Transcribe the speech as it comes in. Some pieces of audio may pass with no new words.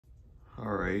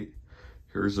Alright,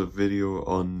 here's a video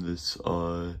on this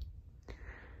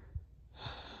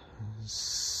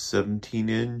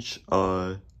 17-inch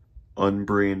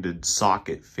unbranded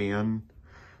socket fan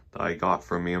that I got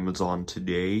from Amazon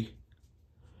today.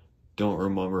 Don't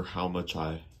remember how much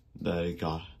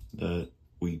that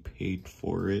we paid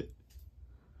for it.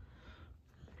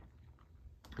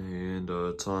 And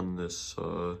it's on this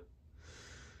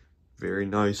very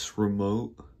nice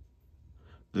remote.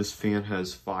 This fan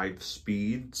has 5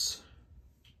 speeds.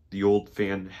 The old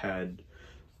fan had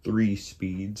 3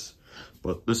 speeds,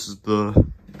 but this is the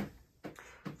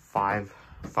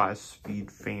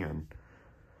 5-speed fan.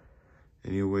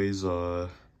 Anyways,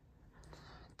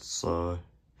 it's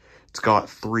got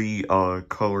 3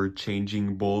 color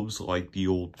changing bulbs like the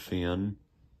old fan.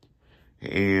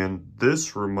 And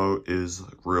this remote is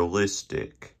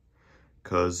realistic,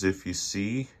 because if you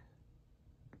see,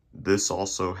 this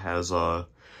also has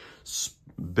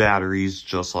batteries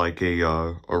just like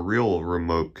a real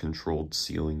remote controlled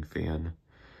ceiling fan.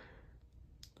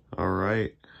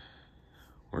 Alright,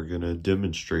 we're gonna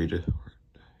demonstrate it.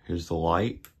 Here's the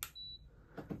light.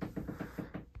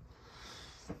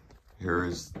 Here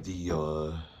is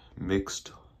the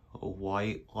mixed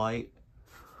white light.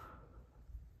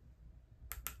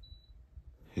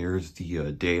 Here's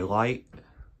the daylight.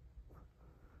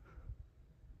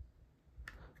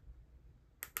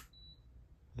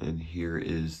 And here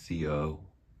is the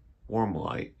warm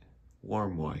light,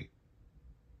 warm white.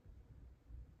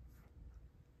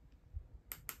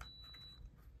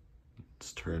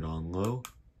 Let's turn it on low.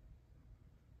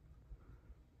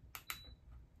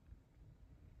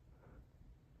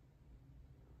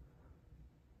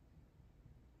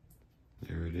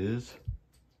 There it is.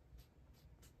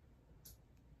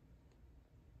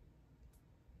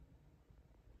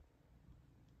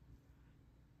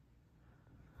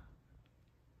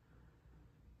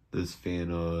 This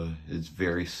fan is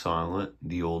very silent.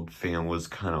 The old fan was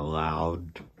kind of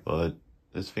loud, but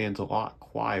this fan's a lot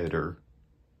quieter.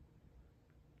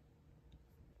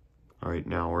 Alright,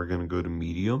 now we're gonna go to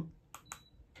medium.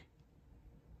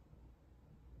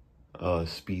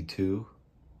 Speed 2.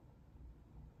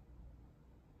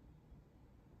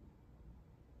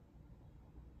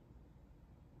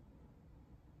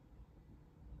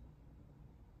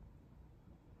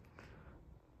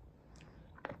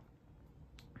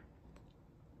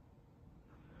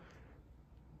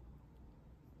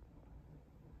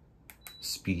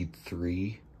 Speed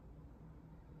 3.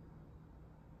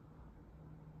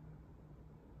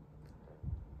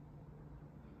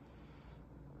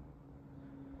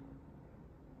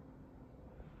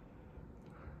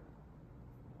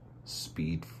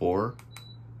 Speed 4.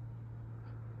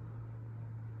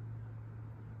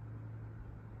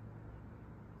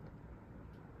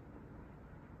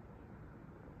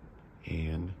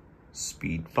 And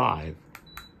speed 5.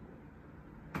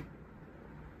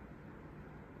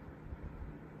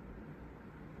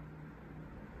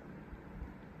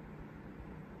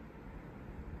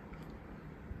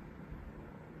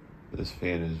 This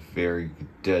fan is very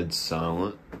dead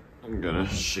silent. I'm gonna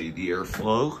shade the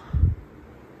airflow.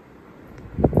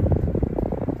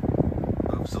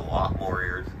 Moves a lot more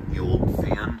air than the old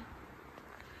fan.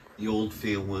 The old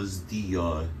fan was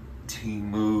the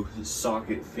Timu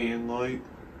socket fan light.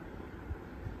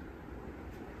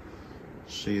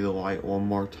 Shade the light one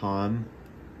more time.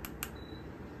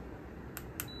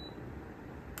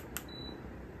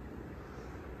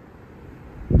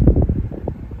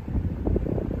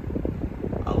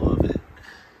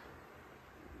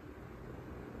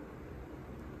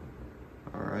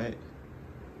 Alright.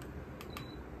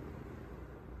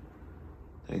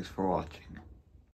 Thanks for watching.